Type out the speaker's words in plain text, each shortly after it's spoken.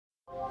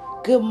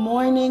Good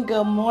morning,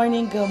 good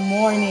morning, good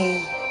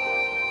morning.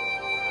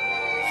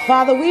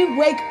 Father, we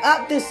wake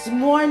up this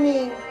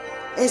morning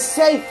and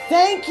say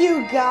thank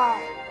you, God,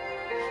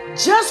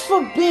 just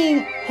for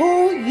being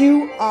who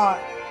you are.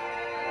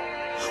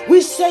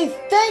 We say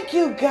thank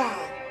you,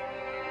 God,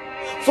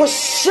 for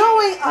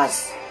showing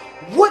us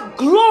what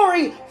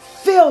glory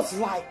feels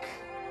like.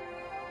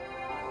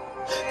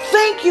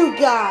 Thank you,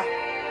 God,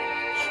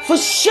 for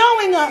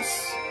showing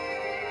us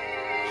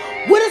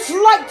what it's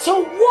like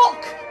to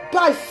walk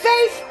by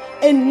faith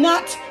and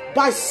not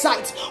by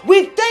sight.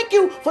 We thank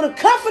you for the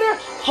Comforter,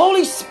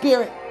 Holy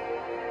Spirit,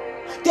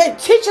 that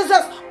teaches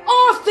us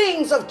all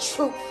things of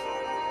truth.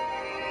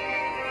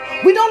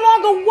 We no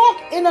longer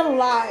walk in a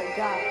lie,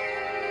 God.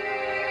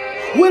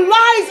 When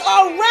lies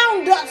are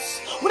around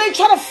us, when they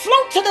try to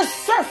float to the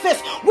surface,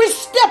 we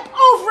step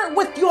over it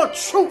with your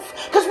truth,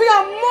 because we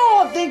are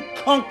more than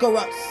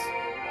conquerors.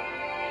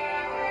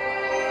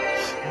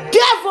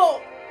 Devil,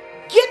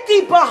 get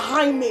thee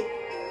behind me.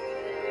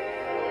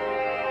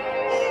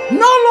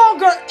 No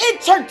longer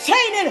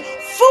entertaining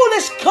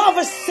foolish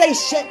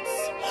conversations.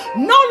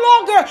 No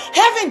longer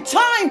having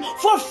time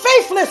for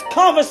faithless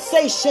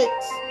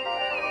conversations.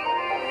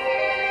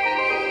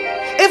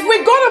 If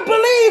we're going to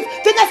believe,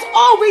 then that's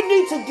all we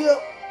need to do.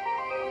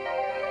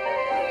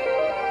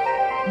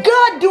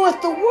 God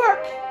doeth the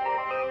work.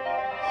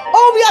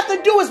 All we have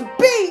to do is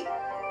be.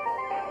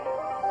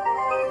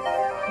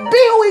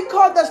 Be who He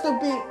called us to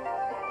be.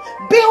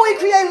 Be who He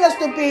created us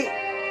to be.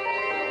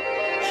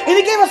 And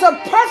He gave us a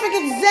perfect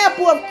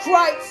example of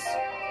Christ.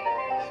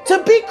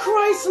 To be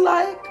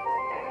Christ-like.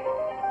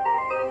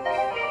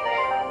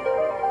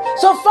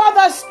 So,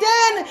 Father, I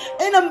stand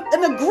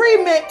in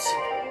agreement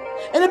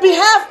in the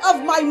behalf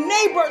of my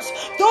neighbors,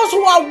 those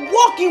who are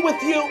walking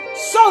with you,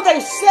 so they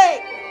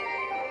say,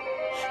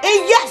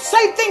 and yet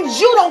say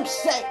things you don't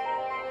say.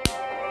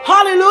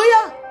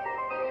 Hallelujah.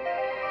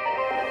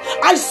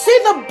 I see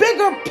the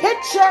bigger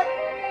picture.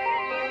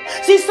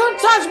 See,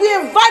 sometimes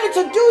we're invited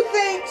to do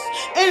things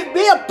and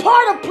be a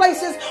part of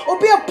places or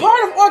be a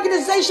part of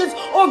organizations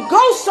or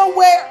go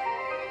somewhere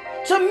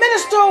to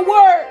minister a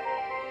word.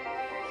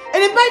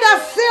 And it may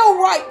not feel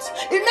right.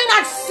 It may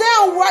not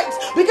sound right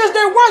because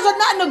their words are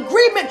not in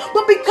agreement.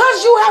 But because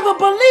you have a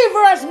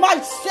believer as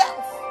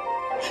myself,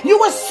 you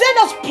will send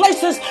us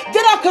places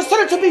that are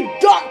considered to be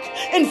dark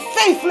and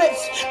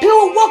faithless.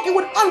 People walking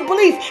with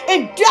unbelief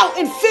and doubt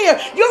and fear.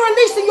 You're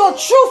releasing your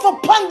truth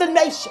upon the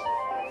nation.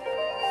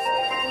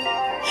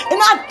 And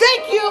I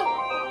thank you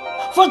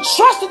for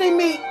trusting in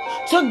me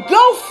to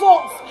go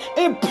forth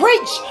and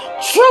preach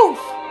truth,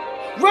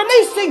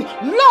 releasing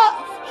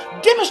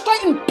love,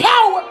 demonstrating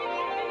power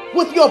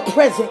with your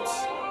presence.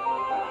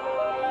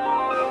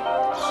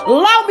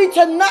 Allow me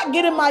to not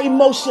get in my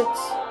emotions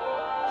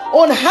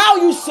on how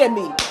you send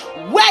me,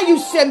 where you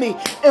send me,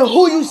 and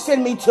who you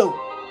send me to.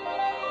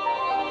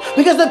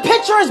 Because the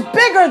picture is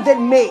bigger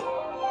than me.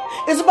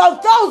 It's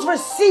about those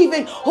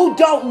receiving who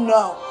don't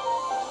know.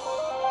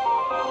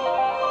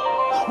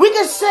 We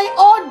can say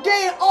all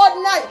day and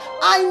all night,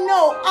 I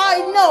know,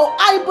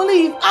 I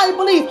believe,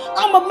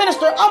 I'm a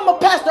minister, I'm a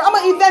pastor, I'm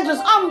an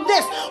evangelist, I'm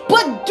this.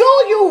 But do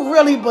you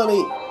really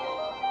believe?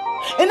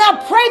 And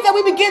I pray that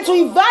we begin to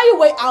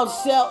evaluate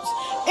ourselves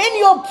in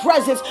your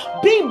presence.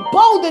 Be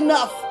bold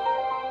enough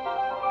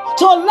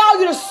to allow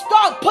you to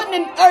start putting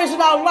in areas in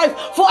our life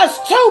for us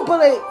to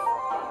believe.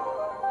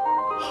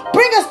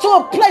 Bring us to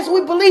a place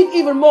where we believe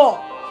even more.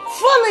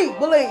 Fully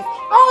believe,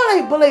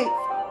 only believe.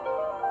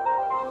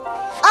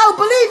 Our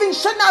believing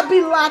should not be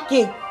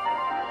lacking.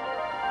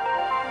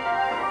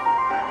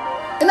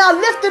 And I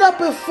lift it up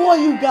before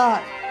you,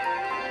 God.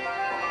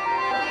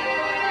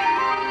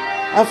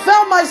 I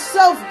found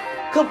myself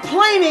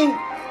complaining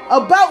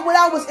about what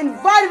I was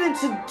invited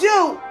to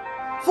do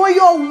for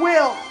your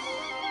will.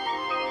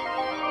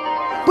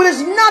 But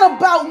it's not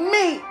about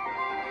me.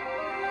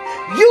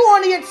 You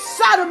on the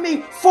inside of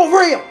me for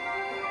real.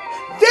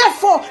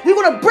 Therefore, you're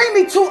going to bring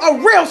me to a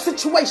real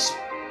situation.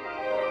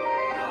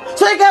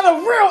 So they can have a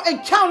real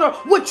encounter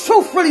what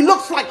truth really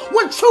looks like,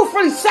 what truth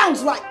really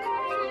sounds like.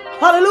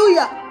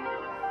 Hallelujah.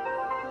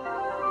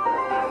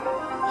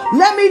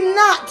 Let me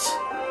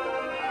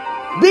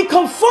not be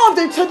conformed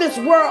into this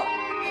world,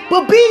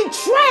 but be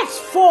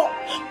transformed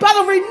by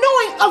the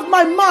renewing of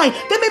my mind.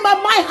 That means my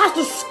mind has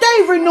to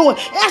stay renewing.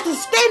 It has to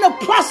stay in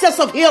the process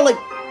of healing.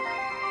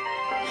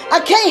 I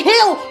can't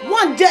heal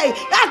one day.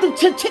 I have to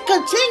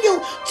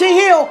continue to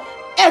heal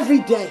every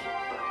day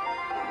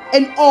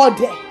and all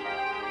day.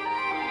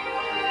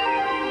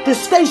 To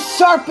stay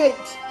sharpened,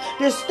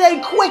 to stay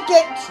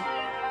quickened.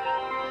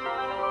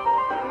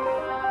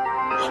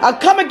 I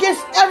come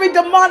against every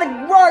demonic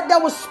word that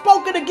was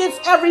spoken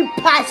against every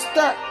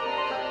pastor,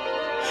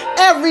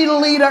 every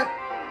leader.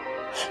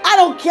 I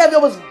don't care if it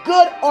was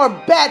good or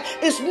bad.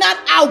 It's not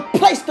our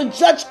place to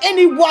judge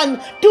anyone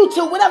due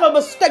to whatever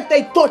mistake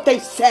they thought they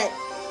said.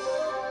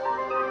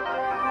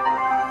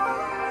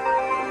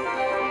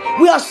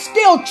 We are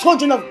still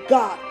children of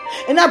God.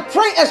 And I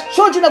pray as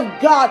children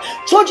of God,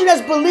 children as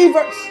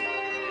believers,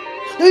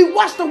 Do we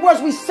watch the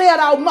words we say out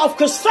of our mouth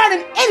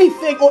concerning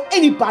anything or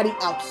anybody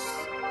else?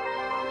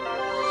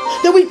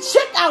 Do we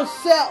check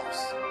ourselves?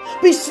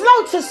 Be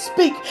slow to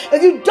speak.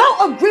 If you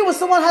don't agree with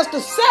someone has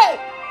to say,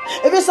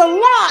 if it's a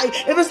lie,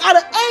 if it's out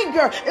of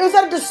anger, if it's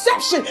out of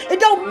deception, it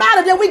don't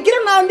matter. Then we get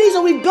on our knees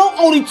and we go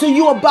only to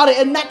you about it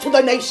and not to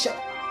the nation.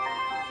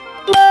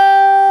 We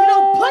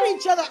don't put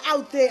each other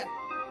out there.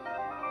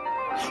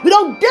 We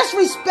don't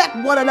disrespect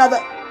one another.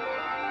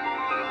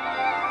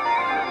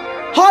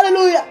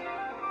 Hallelujah.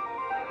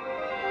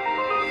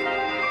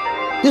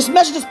 This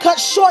message is cut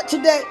short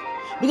today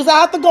because I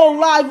have to go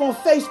live on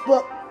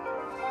Facebook.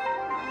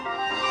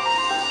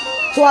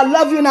 So I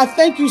love you and I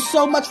thank you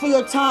so much for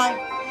your time.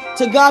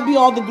 To God be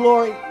all the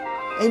glory.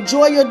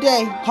 Enjoy your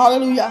day.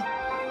 Hallelujah.